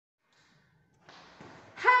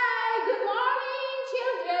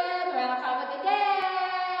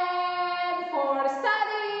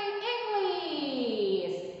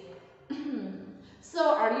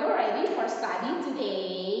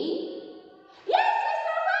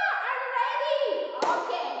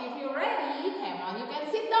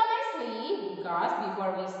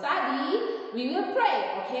we will pray,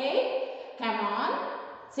 okay? Come on,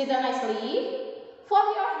 sit down nicely,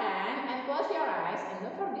 fold your hand and close your eyes, and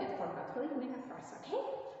don't forget for God to lead first, okay?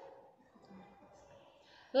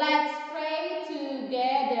 Let's pray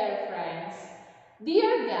together, friends.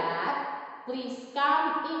 Dear God, please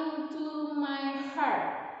come into my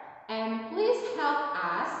heart and please help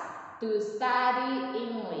us to study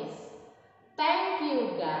English. Thank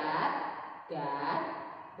you, God. God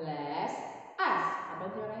bless us.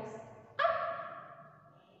 Open your eyes.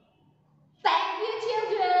 Thank you,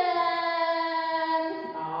 children.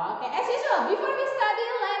 Okay, as usual, before we study,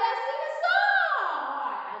 let us sing a song.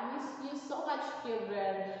 Oh, I miss you so much,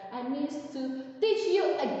 children. I miss to teach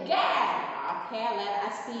you again. Okay, let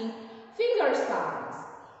us sing finger songs.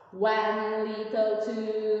 1 little,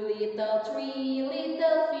 2 little, 3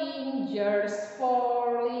 little fingers,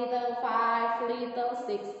 4 little, 5 little,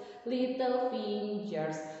 6 little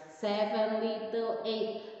fingers, 7 little,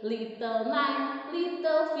 8 little, 9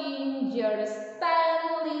 little fingers,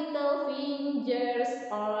 10 little fingers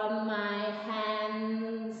on my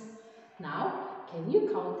hands. Now, can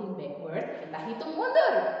you counting backward? Kita hitung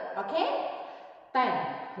mundur, okay?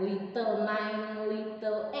 10 little, 9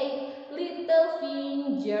 little, 8 little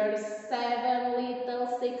fingers, 7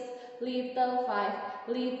 little, 6 little,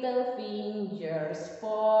 5 little fingers,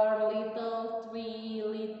 4 little, 3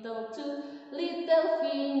 little, 2 little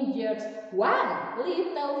fingers, 1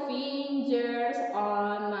 little fingers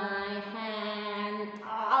on my hand.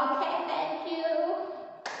 Okay, thank you.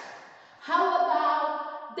 How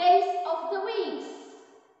about days of the weeks?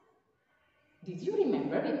 Did you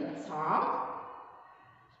remember that song?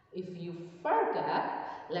 If you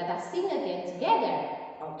forgot, let us sing again together,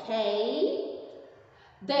 okay?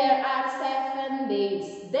 There are 7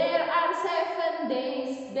 days, there are 7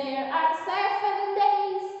 days, there are 7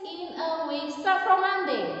 days in a week. Start from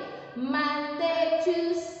Monday. Monday,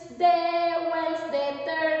 Tuesday, Wednesday,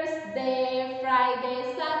 Thursday, Friday,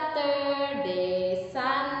 Saturday,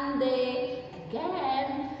 Sunday.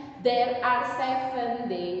 Again, there are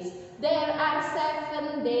 7 days, there are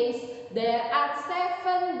 7 days, there are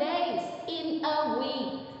 7 days in a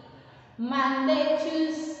week. Monday,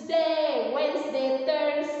 Tuesday, Wednesday,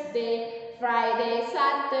 Thursday, Friday,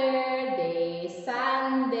 Saturday,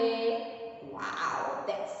 Sunday. Wow,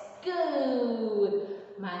 that's good.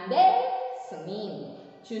 Monday, Senin.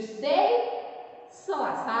 Tuesday,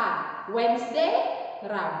 Selasa. Wednesday,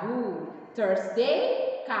 Rabu.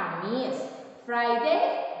 Thursday, Kamis.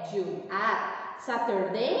 Friday, Jumat.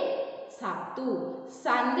 Saturday, Sabtu.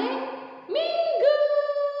 Sunday, Minggu.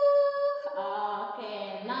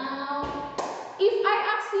 Okay, now if I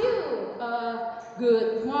ask you,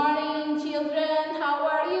 good morning children, how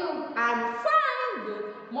are you? I'm fine.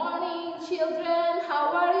 Good morning children,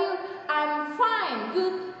 how are you? I'm fine.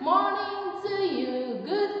 Good morning to you.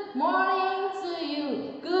 Good morning to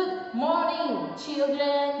you. Good morning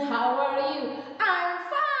children, how are you? I'm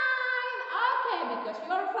fine. Okay, because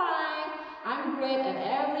you're fine, I'm great and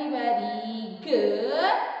everybody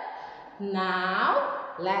good.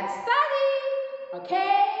 Now let's study.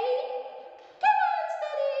 Okay? Come on,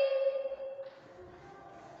 study.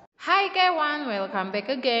 Hi everyone, welcome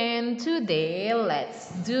back again. Today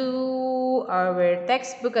let's do our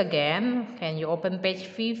textbook again. Can you open page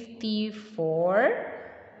 54?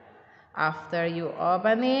 After you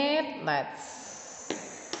open it, let's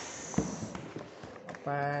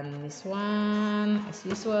open this one. As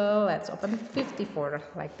usual, let's open 54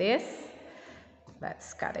 like this.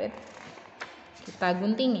 Let's cut it. Kita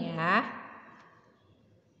gunting ya.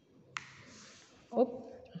 Oh,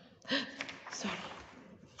 sorry.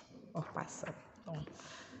 Oh, pas.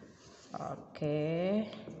 Oke.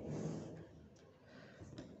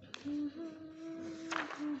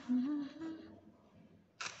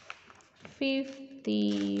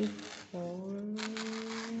 $54.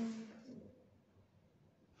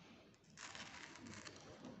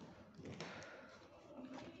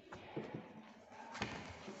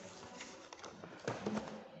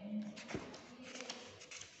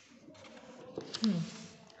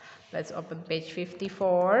 Let's open page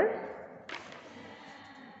 54.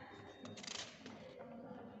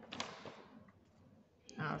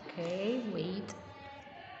 Okay, wait.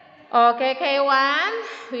 Okay, K1,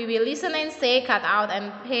 we will listen and say cut out and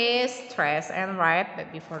paste, trace and write. But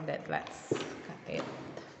before that, let's cut it.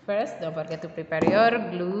 First, don't forget to prepare your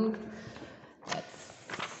glue. Let's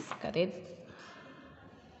cut it.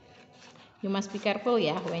 You must be careful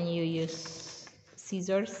ya when you use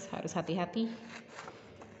scissors, harus hati-hati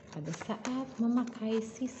pada saat memakai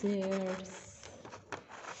scissors.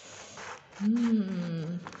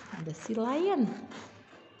 Ada si lion.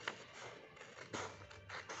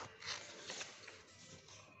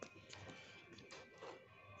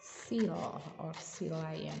 seal or sea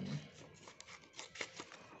lion.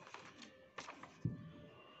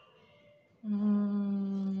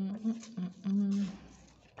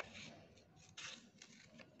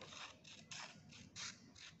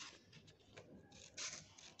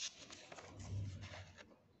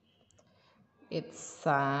 It's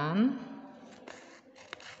sun.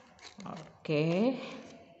 Okay.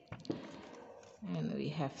 And we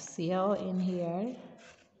have seal in here.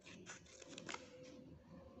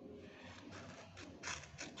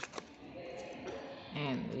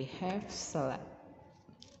 And we have salad.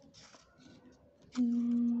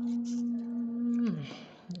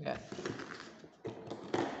 Good.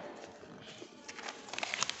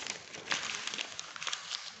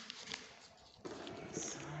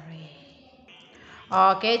 Sorry.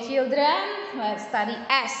 Okay, children, let's study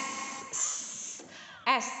S.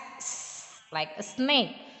 S, like a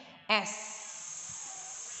snake. S.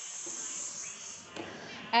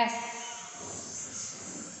 S,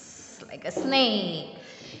 like a snake.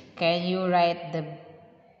 Can you write the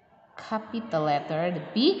capital letter, the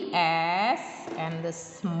big S and the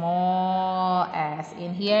small s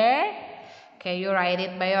in here? Can you write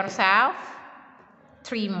it by yourself?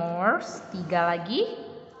 3 more, 3 lagi.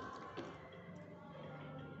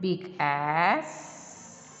 Big S,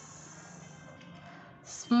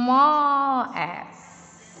 small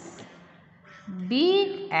s,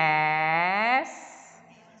 big S,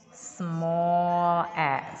 small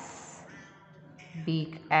s,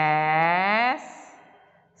 big S,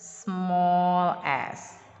 small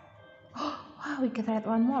s. Oh, wow, we can write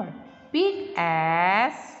one more. Big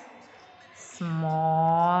S,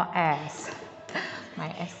 small s. My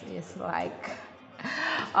S is like,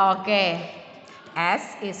 okay.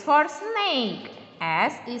 S is for snake.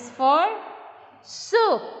 S is for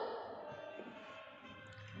soup.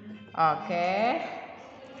 Okay.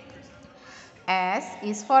 S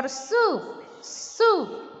is for soup. Soup.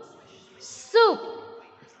 Soup.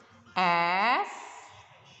 S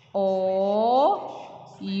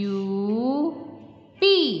O U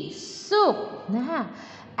P. Soup. Nah,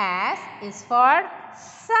 S is for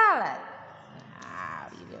salad.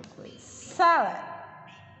 Nah, we will put salad.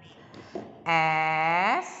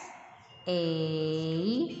 S A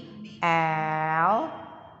L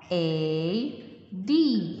A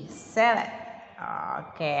D, salad.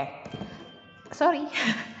 Okay. Sorry.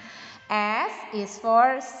 S is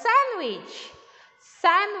for sandwich.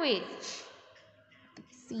 Sandwich.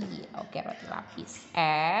 C. Okay, roti lapis.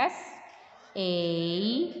 S A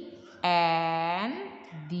N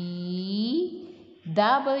D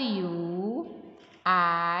W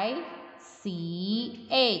I C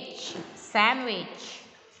H, sandwich.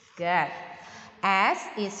 Good. S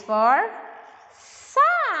is for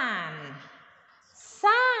sun.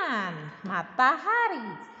 Sun,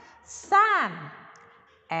 matahari. Sun.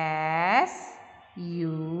 S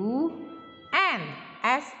U N,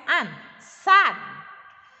 S N, sun.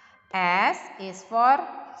 S is for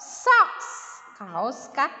socks, kaos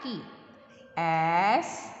kaki.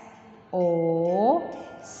 S O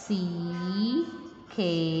C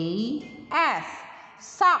K S,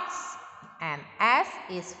 socks. And S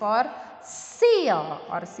is for seal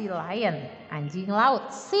or sea lion, anjing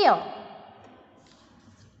laut, seal.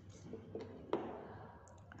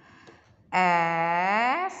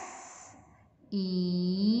 S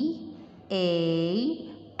E A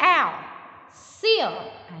L, seal,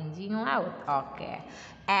 anjing laut. Okay.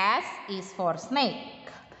 S is for snake.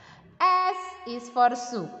 S is for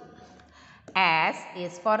soup. S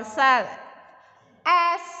is for salad.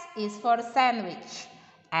 S is for sandwich.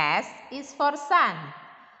 S is for sun.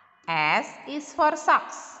 S is for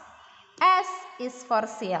socks. S is for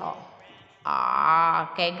seal.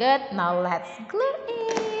 Okay, good. Now let's glue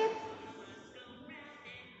it.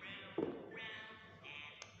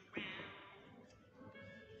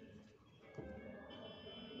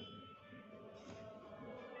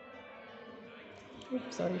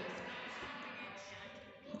 Oops, sorry.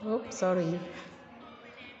 Oops, sorry.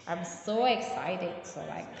 I'm so excited. So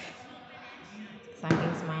like,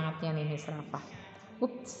 saking semangatnya nih Miss Rafa.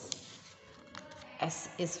 Oops. S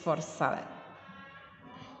is for salad.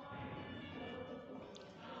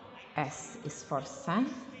 S is for sun.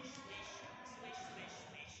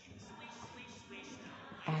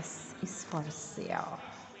 S is for seal.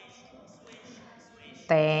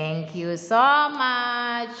 Thank you so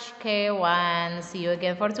much, K1. See you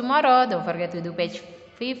again for tomorrow. Don't forget to do page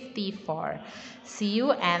 54. See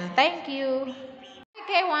you and thank you.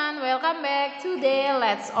 K1, welcome back. Today,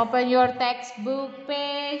 let's open your textbook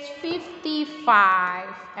page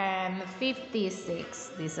 55 and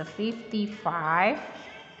 56. This is 55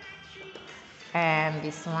 and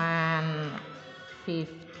this one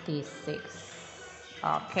 56. 56.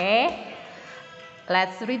 Okay,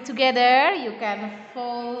 let's read together. You can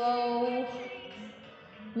follow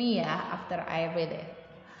me ya after I read it.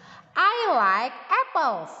 I like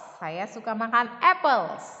apples. Saya suka makan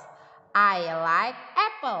apples. I like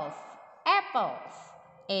apples. Apples.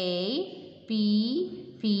 A P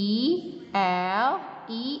P L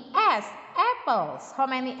E S. Apples. How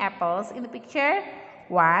many apples in the picture?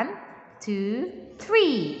 1, 2,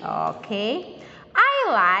 3. Okay. I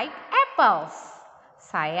like apples.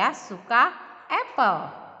 Saya suka apple.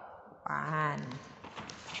 1.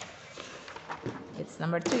 It's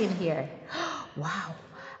number 2 in here. Wow.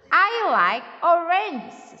 I like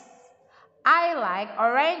oranges. I like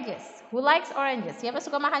oranges. Who likes oranges? Siapa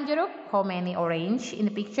suka makan jeruk? How many orange in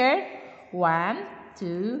the picture? 1,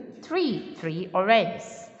 2, 3. 3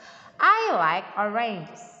 oranges. I like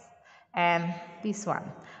oranges. And this one.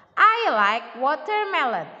 I like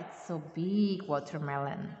watermelon. It's so big,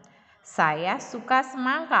 watermelon. Saya suka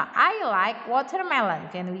semangka. I like watermelon.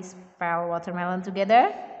 Can we spell watermelon together?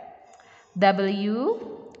 W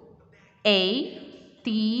A T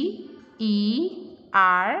E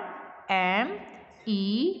R M E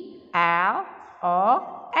L O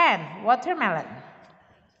N. Watermelon.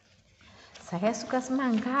 Saya suka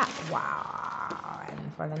semangka. Wow.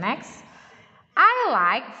 And for the next, I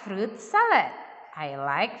like fruit salad. I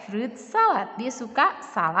like fruit salad. Dia suka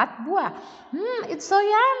salad buah. It's so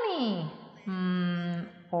yummy.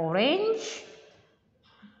 Orange,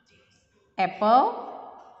 apple,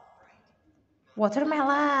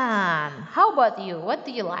 watermelon. How about you? What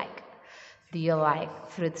do you like? Do you like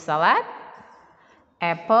fruit salad?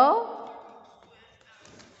 Apple?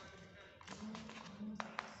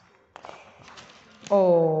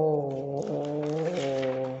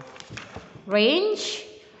 Orange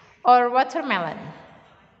or watermelon?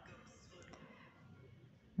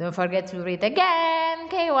 Don't forget to read again,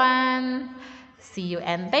 K1. See you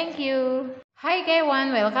and thank you. Hi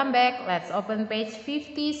K1, welcome back. Let's open page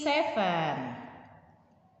 57.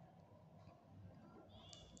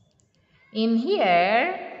 In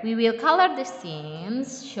here, we will color the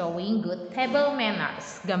scenes showing good table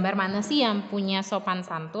manners. Gambar mana sih yang punya sopan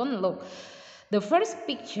santun? Look, the first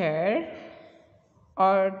picture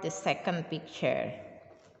or the second picture?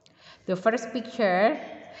 The first picture,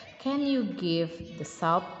 can you give the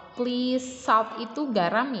salt please? Salt itu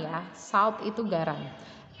garam ya, salt itu garam.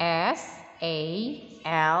 S-A-L-T,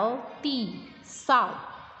 salt.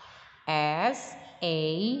 S-A-L-T,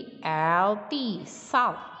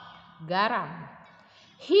 salt. Garam.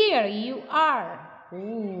 Here you are.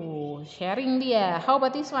 Sharing dia. How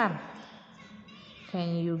about this one?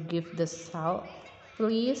 Can you give the salt,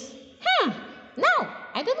 please? No,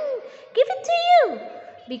 I didn't give it to you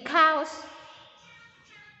because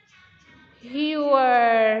you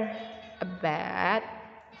were a bad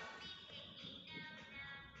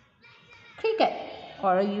cricket,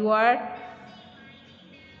 or you are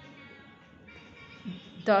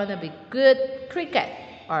don't be good cricket.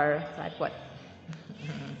 Or like what?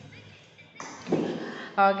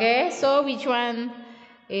 Okay, so which one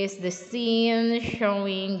is the scene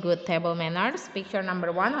showing good table manners? Picture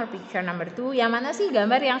number 1 or picture number 2? Yang mana sih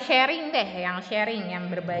gambar yang sharing deh, yang sharing, yang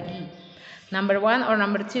berbagi? Number 1 or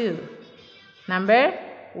number 2? Number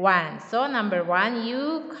 1. So number 1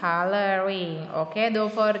 you coloring. Okay, don't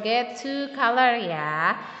forget to color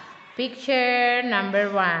ya. Picture number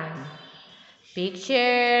 1.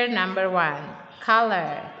 Picture number 1.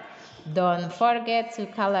 Color. Don't forget to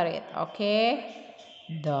color it, okay?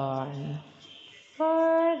 Don't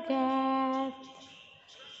forget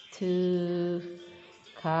to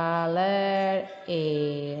color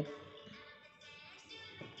it.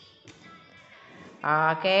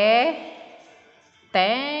 Okay?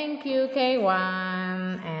 Thank you,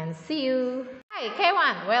 K1, and see you. Hi,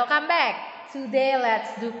 K1, welcome back. Today,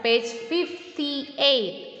 let's do page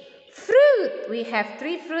 58. Fruit. We have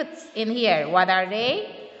 3 fruits in here. What are they?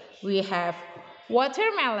 We have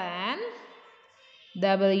watermelon,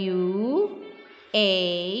 watermelon.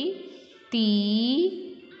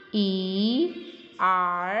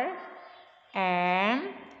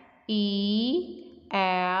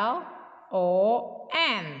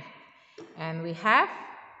 And we have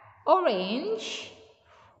orange,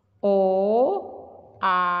 ORANGES.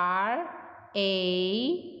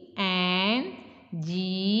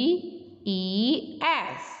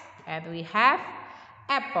 And we have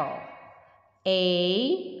apple,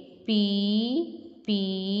 APPLE.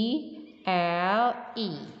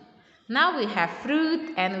 Now we have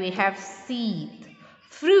fruit and we have seed.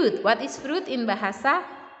 Fruit, what is fruit in bahasa?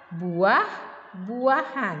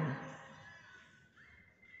 Buah-buahan.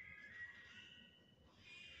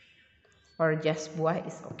 or just buah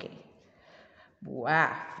is okay.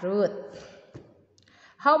 Buah, fruit.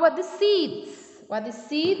 How about the seeds? What is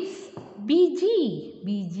seeds? Biji,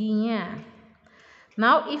 bijinya.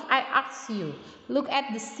 Now if I ask you, look at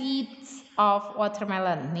the seeds of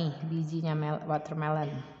watermelon. Nih, bijinya watermelon.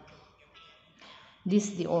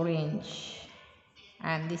 This the orange,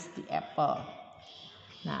 and this the apple.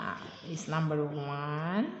 Now, it's number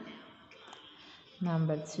 1,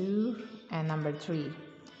 number 2, and number 3.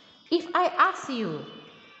 If I ask you,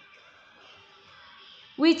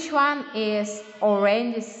 which one is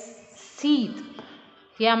orange seed?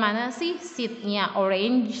 Yang mana sih seednya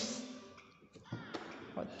orange?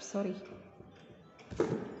 Oh, sorry.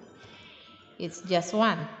 It's just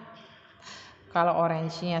one. Kalau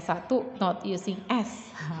orange-nya satu, not using S.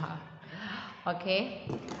 Okay.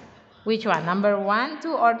 Which one? Number 1,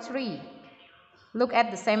 2, or 3? Look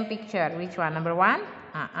at the same picture. Which one? Number 1?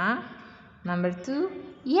 Number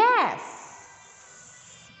 2? Yes.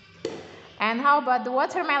 And how about the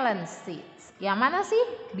watermelon seeds? Yang mana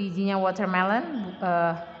sih bijinya watermelon?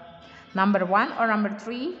 Number 1 or number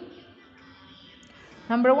 3?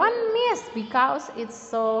 Number 1, miss, because it's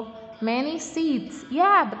so many seeds.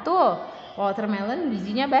 Ya, betul. Watermelon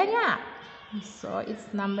bijinya banyak. So it's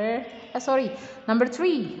number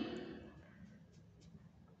 3.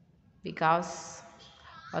 Because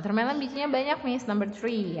watermelon bijinya banyak, miss. Number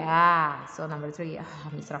 3. Ya, so number 3.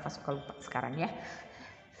 Miss Rafa suka lupa sekarang ya.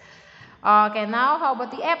 Okay, now how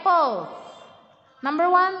about the apple? Number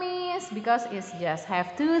 1, miss, because it's just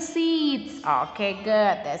have 2 seeds. Okay,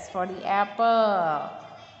 good. That's for the apple.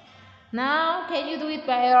 Now, can you do it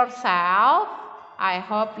by yourself? I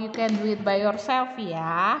hope you can do it by yourself,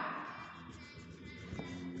 ya.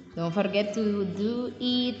 Don't forget to do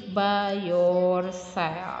it by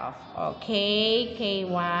yourself. Okay,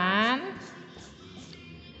 K1.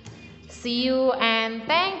 See you and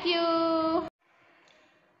thank you.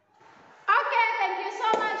 Okay, thank you so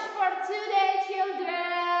much for today,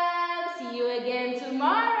 children. See you again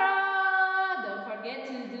tomorrow. Don't forget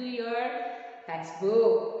to do your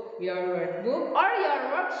textbook, your workbook, or your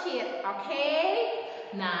worksheet. Okay?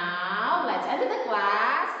 Now, let's enter the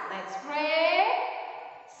class. Let's pray.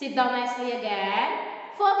 Sit down nicely again.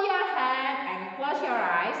 Fold your hand and close your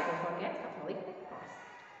eyes. Don't forget Catholic cross.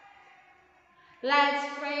 Let's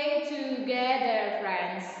pray together,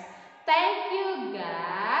 friends. Thank you,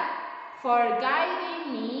 God, for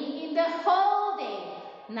guiding me in the whole day.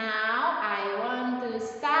 Now I want to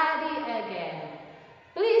study again.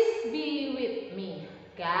 Please be with me.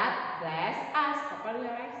 God bless us. Open your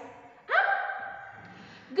eyes. Up.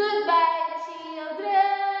 Goodbye,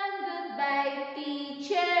 children. Goodbye,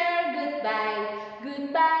 teacher. Goodbye.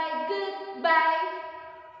 Goodbye. Goodbye.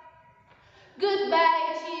 Goodbye,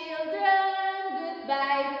 children.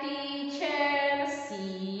 Goodbye,